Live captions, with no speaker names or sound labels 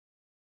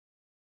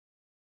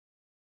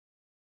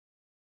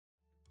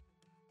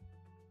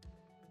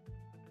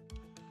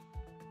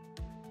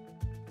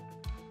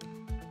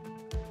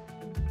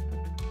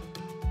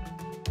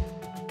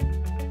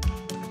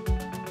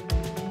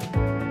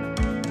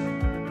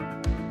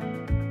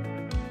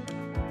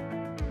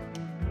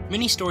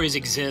Many stories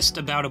exist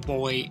about a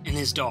boy and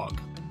his dog.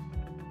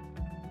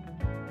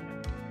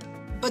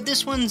 But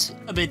this one's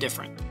a bit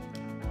different.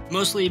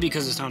 Mostly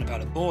because it's not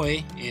about a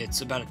boy,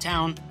 it's about a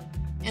town,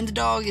 and the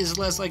dog is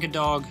less like a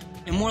dog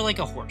and more like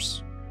a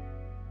horse.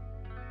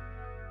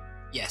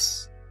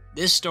 Yes,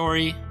 this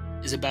story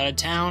is about a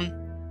town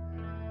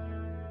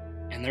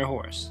and their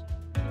horse.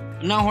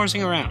 I'm not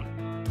horsing around.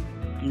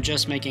 I'm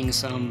just making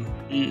some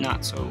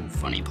not so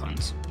funny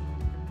puns.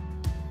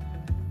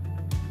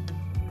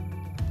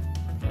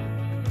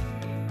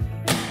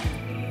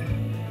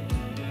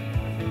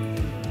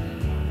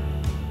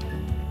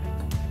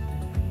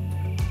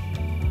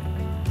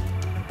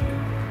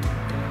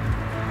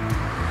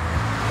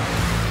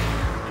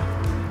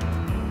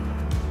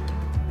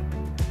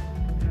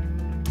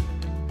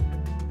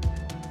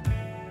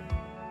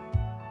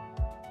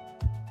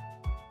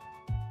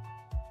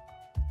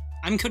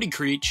 I'm Cody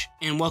Creech,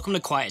 and welcome to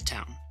Quiet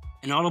Town,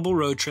 an audible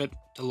road trip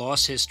to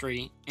lost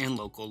history and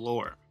local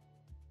lore.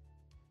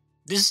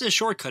 This is a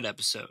shortcut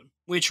episode,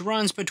 which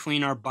runs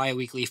between our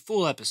bi-weekly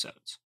full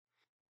episodes.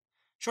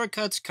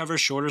 Shortcuts cover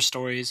shorter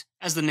stories,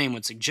 as the name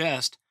would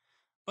suggest,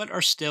 but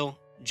are still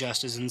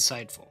just as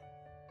insightful.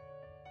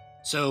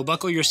 So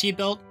buckle your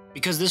seatbelt,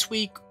 because this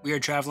week we are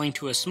traveling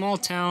to a small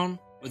town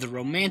with a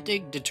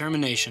romantic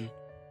determination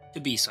to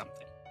be something.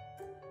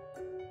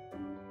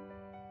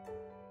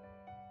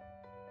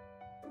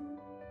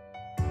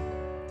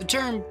 The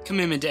term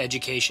commitment to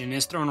education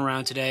is thrown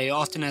around today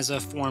often as a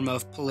form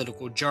of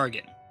political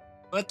jargon,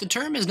 but the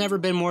term has never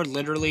been more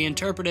literally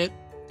interpreted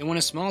than when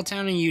a small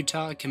town in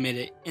Utah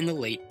committed in the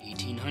late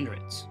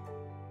 1800s.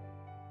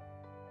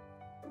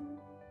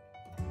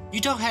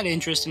 Utah had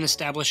interest in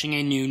establishing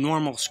a new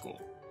normal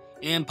school,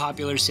 and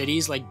popular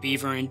cities like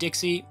Beaver and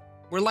Dixie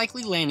were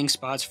likely landing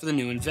spots for the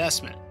new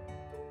investment.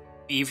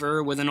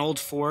 Beaver with an old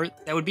fort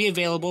that would be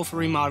available for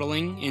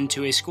remodeling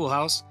into a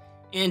schoolhouse,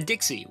 and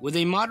Dixie with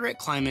a moderate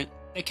climate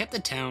that kept the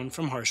town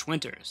from harsh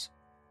winters.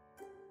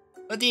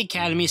 But the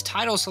Academy's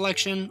title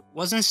selection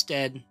was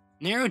instead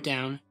narrowed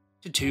down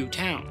to two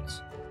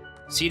towns: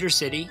 Cedar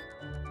City,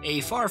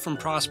 a far from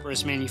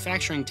prosperous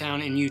manufacturing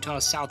town in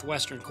Utah's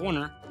southwestern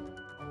corner,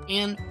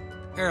 and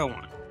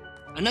Parowan,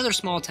 another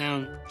small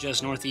town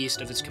just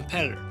northeast of its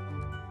competitor.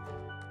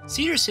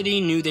 Cedar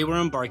City knew they were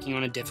embarking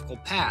on a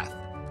difficult path,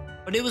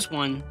 but it was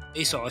one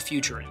they saw a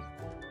future in.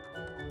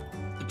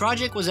 The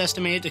project was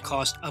estimated to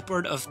cost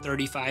upward of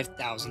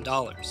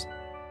 $35,000.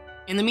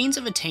 And the means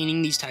of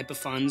attaining these type of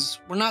funds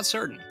were not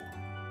certain.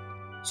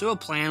 So a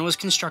plan was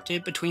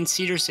constructed between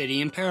Cedar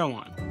City and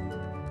Parowan.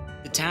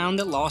 The town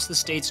that lost the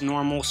state's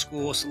normal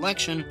school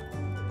selection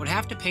would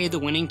have to pay the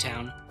winning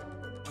town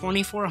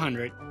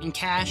 $2,400 in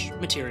cash,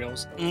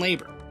 materials, and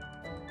labor.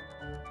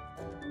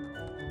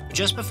 But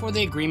just before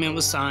the agreement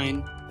was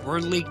signed,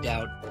 word leaked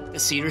out that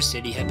Cedar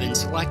City had been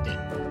selected,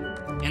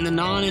 and the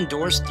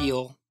non-endorsed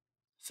deal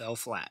fell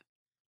flat.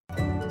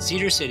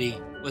 Cedar City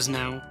was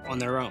now on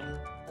their own.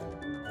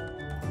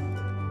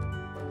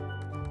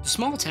 The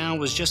small town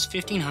was just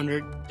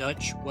 1,500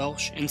 Dutch,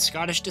 Welsh, and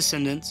Scottish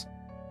descendants,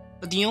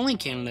 but the only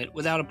candidate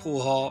without a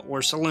pool hall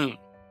or saloon,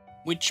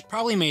 which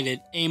probably made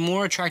it a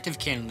more attractive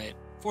candidate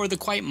for the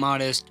quite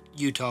modest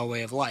Utah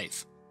way of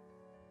life.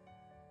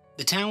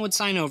 The town would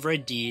sign over a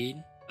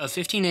deed of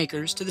 15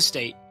 acres to the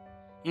state,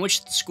 in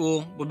which the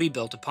school would be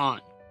built upon.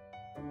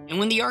 And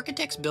when the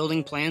architect's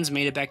building plans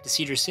made it back to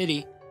Cedar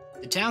City,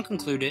 the town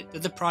concluded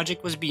that the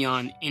project was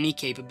beyond any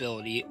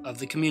capability of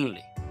the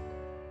community.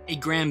 A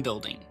grand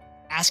building,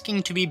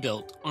 asking to be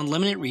built on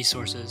limited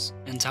resources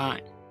and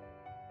time.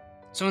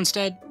 So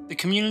instead, the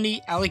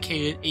community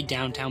allocated a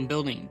downtown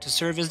building to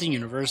serve as the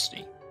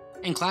university,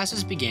 and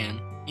classes began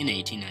in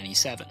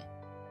 1897.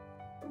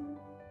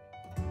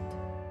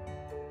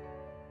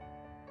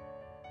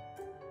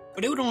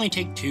 But it would only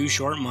take 2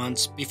 short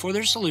months before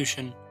their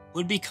solution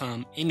would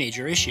become a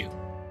major issue.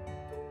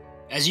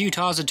 As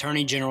Utah's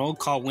Attorney General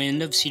caught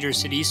wind of Cedar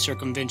City's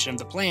circumvention of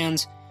the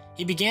plans,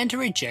 he began to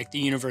reject the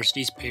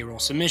university's payroll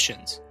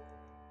submissions.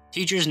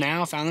 Teachers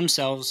now found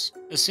themselves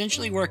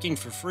essentially working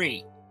for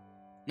free,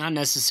 not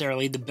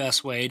necessarily the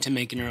best way to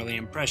make an early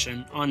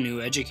impression on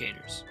new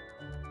educators.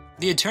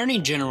 The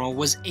Attorney General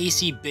was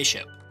A.C.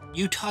 Bishop,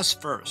 Utah's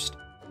first,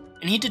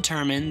 and he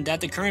determined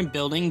that the current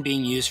building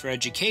being used for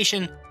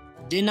education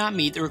did not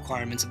meet the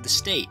requirements of the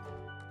state.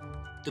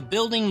 The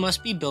building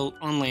must be built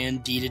on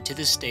land deeded to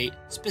the state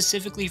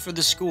specifically for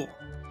the school,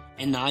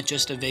 and not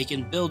just a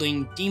vacant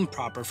building deemed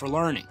proper for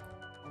learning.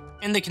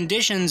 And the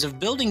conditions of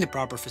building the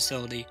proper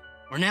facility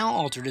were now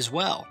altered as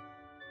well.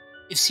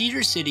 If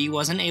Cedar City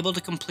wasn't able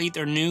to complete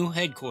their new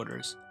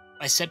headquarters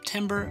by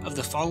September of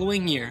the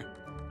following year,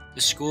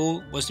 the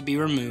school was to be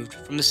removed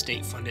from the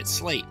state-funded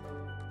slate.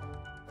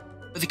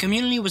 But the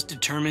community was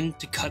determined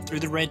to cut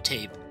through the red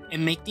tape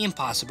and make the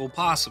impossible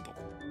possible.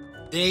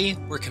 They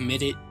were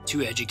committed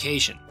to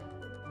education.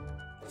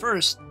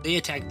 First, they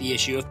attacked the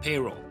issue of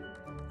payroll.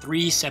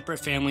 3 separate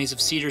families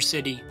of Cedar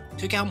City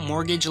took out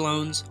mortgage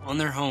loans on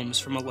their homes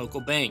from a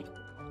local bank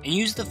and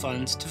used the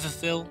funds to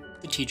fulfill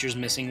the teachers'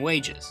 missing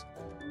wages.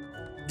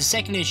 The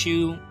second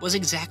issue was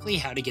exactly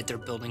how to get their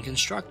building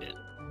constructed.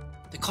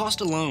 The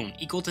cost alone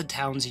equaled the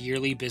town's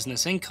yearly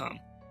business income,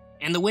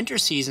 and the winter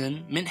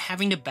season meant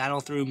having to battle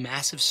through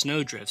massive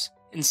snowdrifts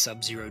and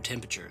sub-zero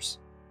temperatures.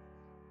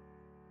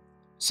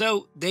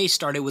 So they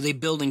started with a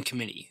building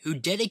committee who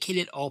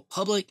dedicated all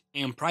public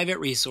and private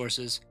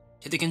resources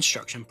to the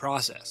construction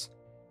process.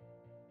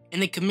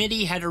 And the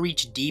committee had to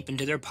reach deep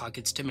into their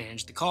pockets to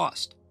manage the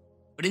cost.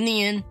 But in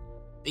the end,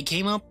 they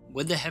came up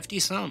with a hefty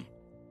sum.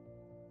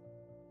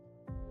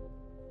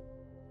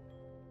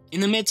 In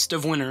the midst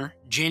of winter,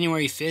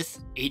 January 5th,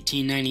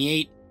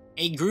 1898,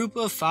 a group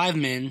of 5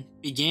 men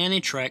began a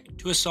trek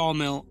to a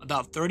sawmill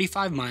about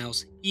 35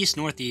 miles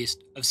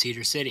east-northeast of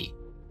Cedar City,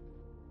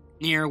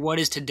 near what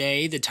is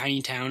today the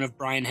tiny town of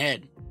Bryan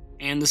Head,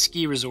 and the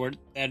ski resort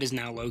that is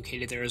now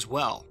located there as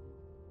well.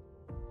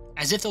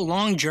 As if the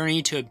long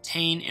journey to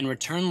obtain and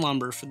return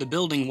lumber for the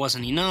building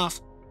wasn't enough,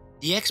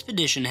 the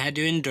expedition had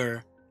to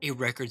endure a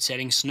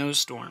record-setting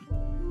snowstorm.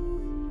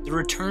 The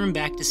return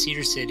back to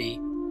Cedar City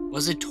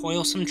was a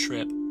toilsome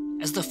trip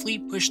as the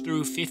fleet pushed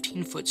through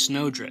 15-foot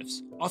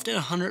snowdrifts, often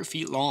 100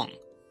 feet long.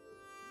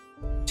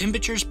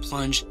 Temperatures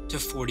plunged to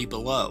 40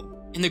 below,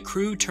 and the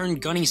crew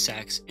turned gunny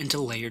sacks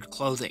into layered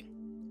clothing.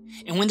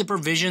 And when the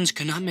provisions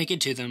could not make it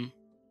to them,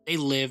 they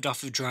lived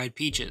off of dried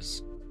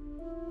peaches.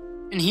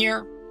 And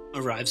here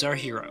arrives our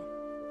hero.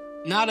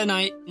 Not a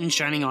knight in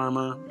shining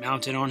armor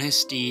mounted on his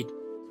steed.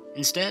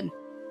 Instead,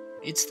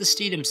 it's the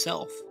steed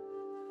himself,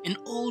 an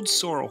old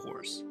sorrel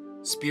horse,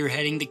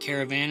 spearheading the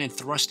caravan and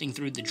thrusting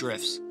through the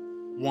drifts,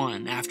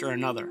 one after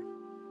another,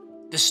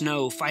 the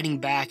snow fighting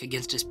back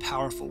against his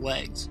powerful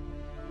legs.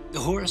 The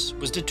horse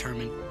was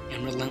determined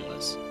and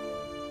relentless,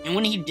 and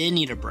when he did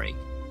need a break,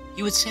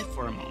 he would sit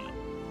for a moment,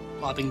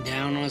 plopping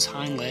down on his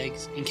hind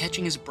legs and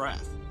catching his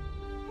breath.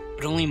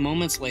 But only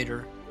moments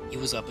later, he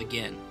was up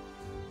again,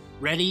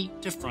 ready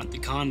to front the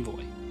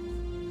convoy,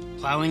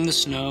 plowing the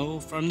snow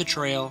from the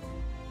trail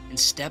and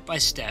step by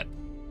step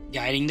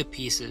guiding the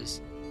pieces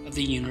of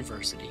the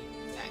university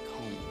back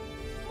home.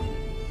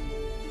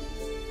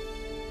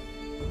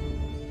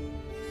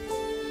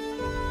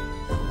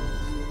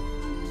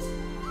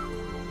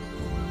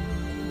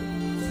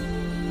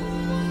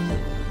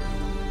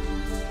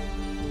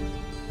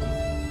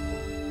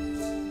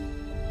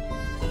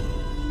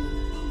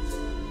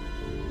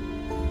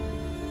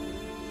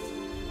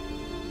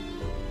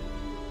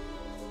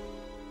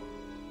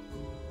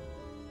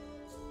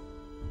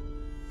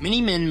 Many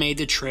men made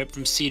the trip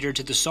from Cedar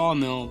to the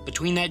sawmill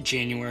between that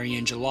January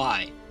and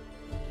July,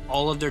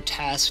 all of their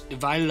tasks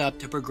divided up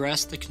to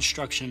progress the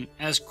construction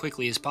as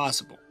quickly as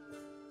possible.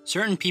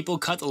 Certain people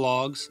cut the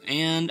logs,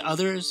 and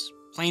others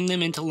planed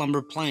them into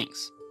lumber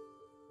planks.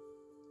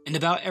 And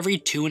about every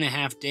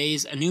 2.5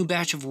 days, a new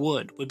batch of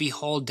wood would be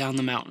hauled down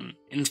the mountain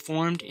and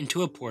formed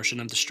into a portion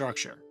of the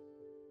structure.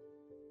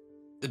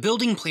 The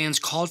building plans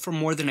called for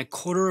more than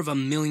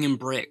 250,000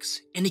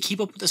 bricks, and to keep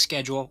up with the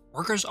schedule,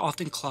 workers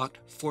often clocked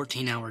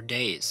 14-hour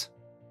days.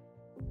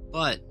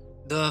 But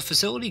the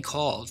facility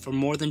called for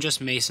more than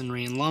just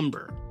masonry and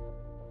lumber.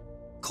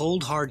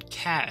 Cold hard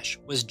cash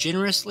was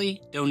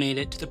generously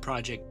donated to the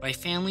project by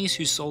families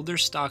who sold their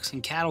stocks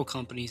in cattle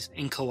companies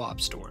and co-op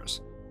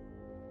stores.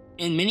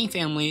 And many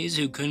families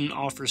who couldn't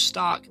offer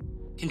stock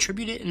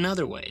contributed in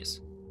other ways.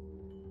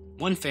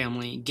 One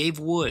family gave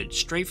wood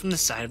straight from the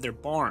side of their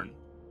barn.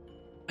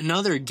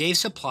 Another gave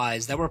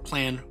supplies that were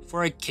planned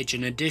for a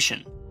kitchen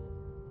addition.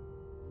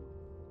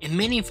 And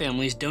many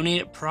families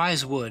donated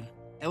prize wood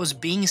that was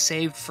being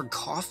saved for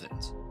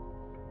coffins.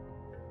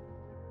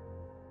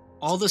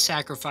 All the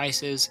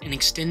sacrifices and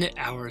extended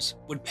hours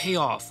would pay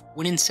off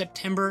when in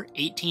September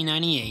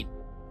 1898,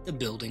 the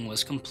building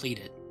was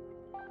completed.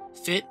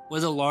 Fit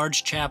with a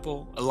large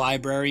chapel, a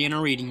library and a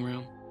reading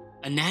room,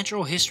 a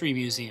natural history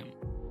museum,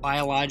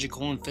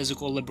 biological and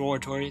physical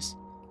laboratories,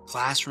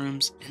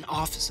 classrooms, and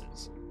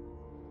offices.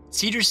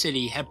 Cedar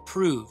City had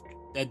proved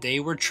that they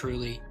were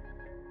truly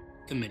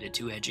committed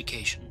to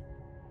education.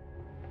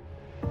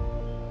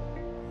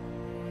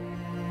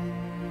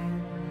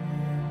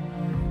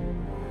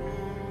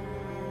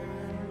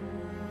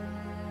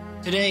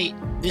 Today,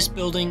 this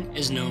building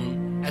is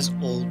known as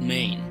Old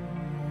Main.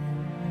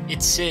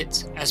 It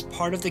sits as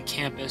part of the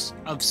campus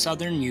of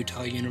Southern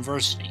Utah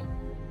University,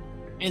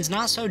 and it's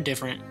not so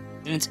different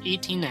than its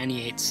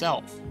 1898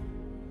 self.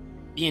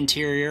 The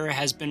interior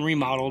has been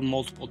remodeled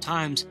multiple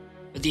times,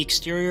 but the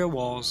exterior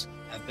walls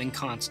have been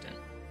constant.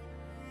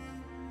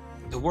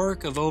 The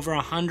work of over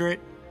 100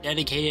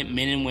 dedicated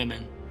men and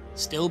women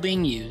still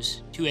being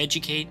used to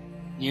educate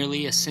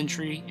nearly a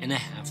century and a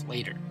half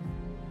later.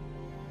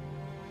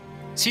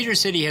 Cedar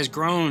City has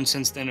grown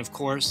since then, of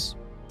course,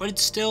 but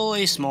it's still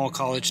a small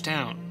college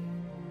town.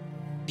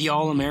 The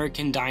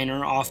All-American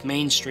Diner off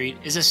Main Street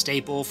is a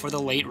staple for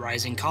the late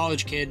rising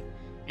college kid,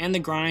 and the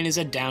Grind is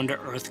a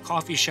down-to-earth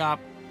coffee shop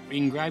where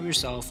you can grab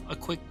yourself a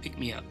quick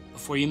pick-me-up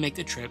before you make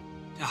the trip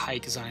to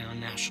hike Zion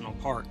National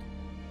Park.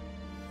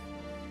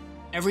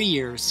 Every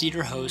year,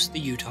 Cedar hosts the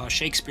Utah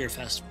Shakespeare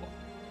Festival,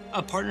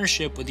 a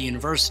partnership with the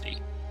university,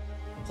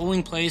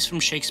 pulling plays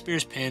from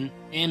Shakespeare's pen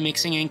and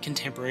mixing in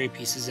contemporary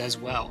pieces as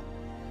well.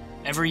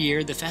 Every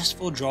year, the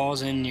festival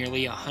draws in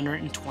nearly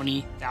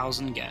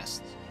 120,000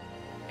 guests.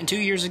 And 2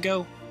 years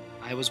ago,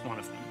 I was one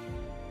of them.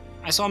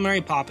 I saw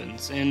Mary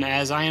Poppins, and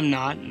as I am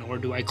not, nor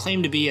do I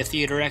claim to be a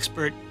theater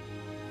expert,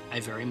 I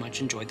very much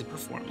enjoyed the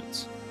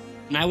performance.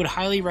 And I would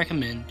highly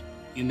recommend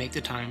you make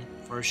the time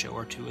for a show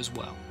or two as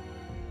well.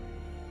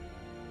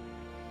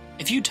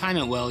 If you time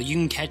it well, you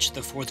can catch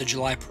the 4th of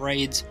July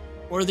parades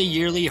or the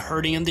yearly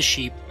herding of the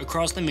sheep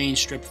across the main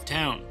strip of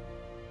town.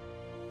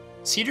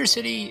 Cedar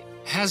City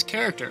has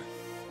character.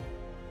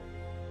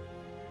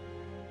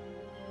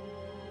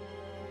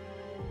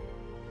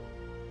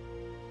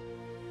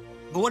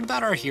 But what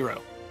about our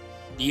hero?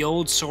 The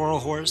old Sorrel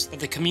horse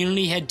that the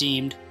community had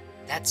deemed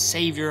that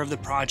savior of the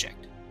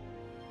project.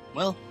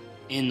 Well,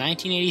 in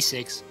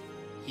 1986,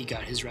 he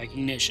got his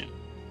recognition.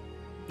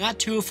 Not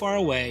too far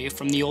away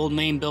from the old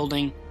main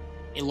building,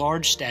 a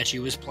large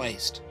statue was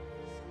placed.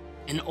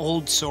 An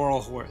old sorrel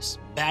horse,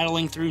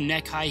 battling through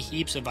neck-high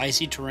heaps of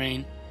icy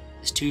terrain,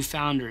 as two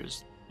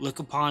founders look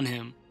upon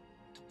him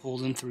to pull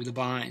them through the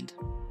bind.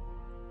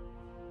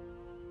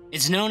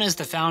 It's known as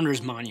the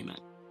Founders Monument,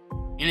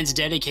 and it's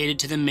dedicated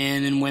to the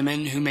men and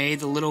women who made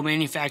the little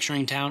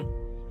manufacturing town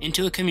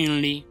into a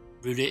community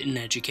rooted in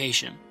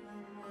education.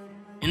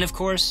 And of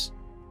course,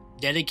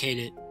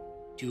 dedicated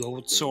to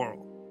old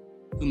Sorrel,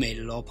 who made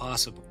it all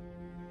possible.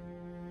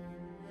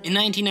 In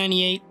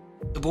 1998,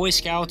 the Boy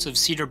Scouts of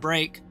Cedar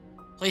Break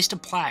placed a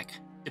plaque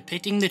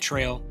depicting the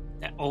trail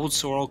that old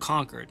Sorrel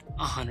conquered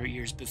 100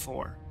 years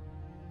before.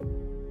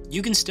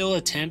 You can still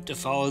attempt to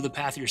follow the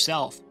path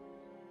yourself,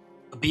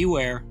 but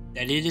beware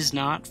that it is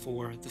not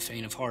for the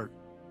faint of heart,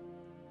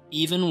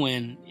 even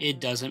when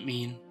it doesn't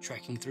mean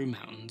trekking through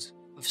mountains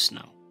of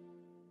snow.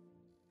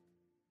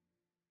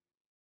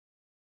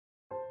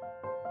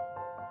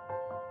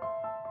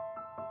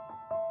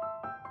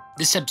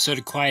 This episode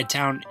of Quiet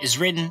Town is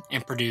written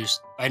and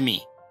produced by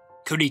me,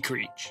 Cody.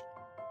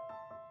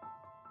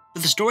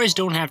 But the stories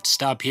don't have to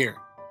stop here.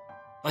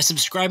 By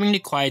subscribing to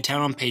Quiet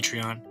Town on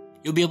Patreon,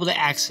 you'll be able to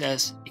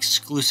access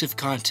exclusive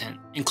content,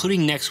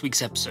 including next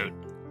week's episode,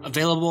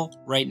 available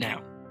right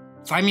now.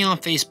 Find me on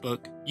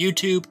Facebook,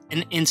 YouTube,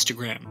 and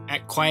Instagram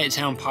at Quiet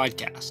Town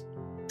Podcast,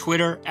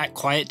 Twitter at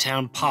Quiet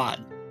Town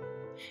Pod.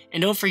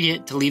 And don't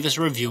forget to leave us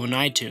a review on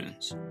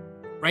iTunes.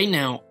 Right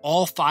now,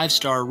 all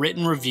 5-star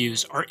written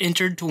reviews are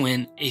entered to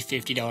win a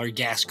 $50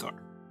 gas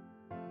card.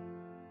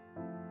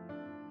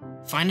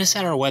 Find us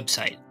at our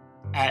website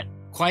at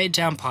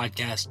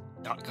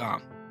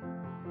quiettownpodcast.com.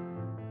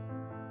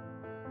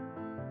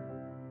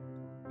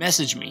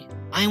 Message me.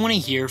 I want to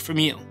hear from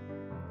you.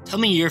 Tell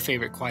me your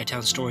favorite Quiet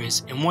Town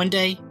stories, and one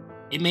day,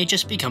 it may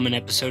just become an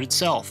episode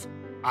itself.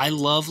 I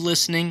love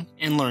listening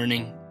and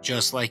learning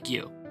just like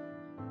you.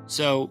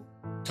 So,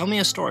 tell me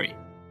a story.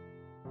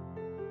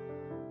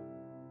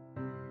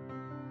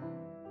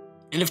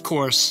 And of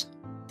course,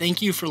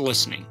 thank you for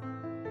listening.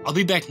 I'll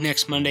be back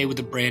next Monday with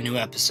a brand new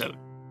episode.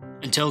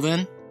 Until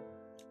then,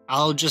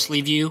 I'll just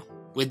leave you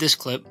with this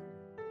clip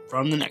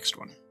from the next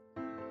one.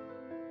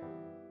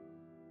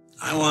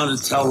 I wanted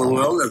to tell the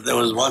world that there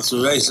was once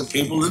a race of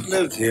people that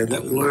lived here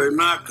that were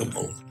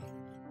remarkable.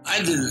 I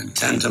didn't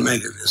intend to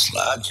make it this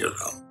large, you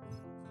know.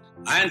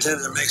 I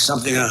intended to make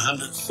something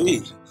 100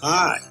 feet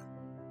high.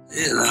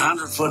 And a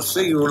 100-foot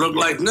figure would look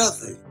like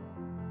nothing.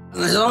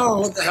 And I said,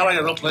 oh, what the hell, I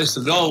got no place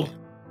to go.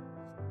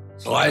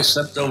 So I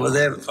slept over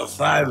there for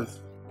 5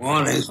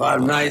 mornings,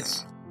 5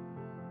 nights.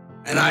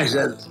 And I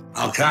said,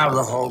 I'll carve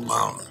the whole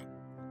mountain.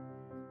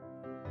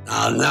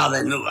 Now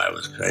they knew I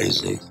was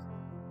crazy.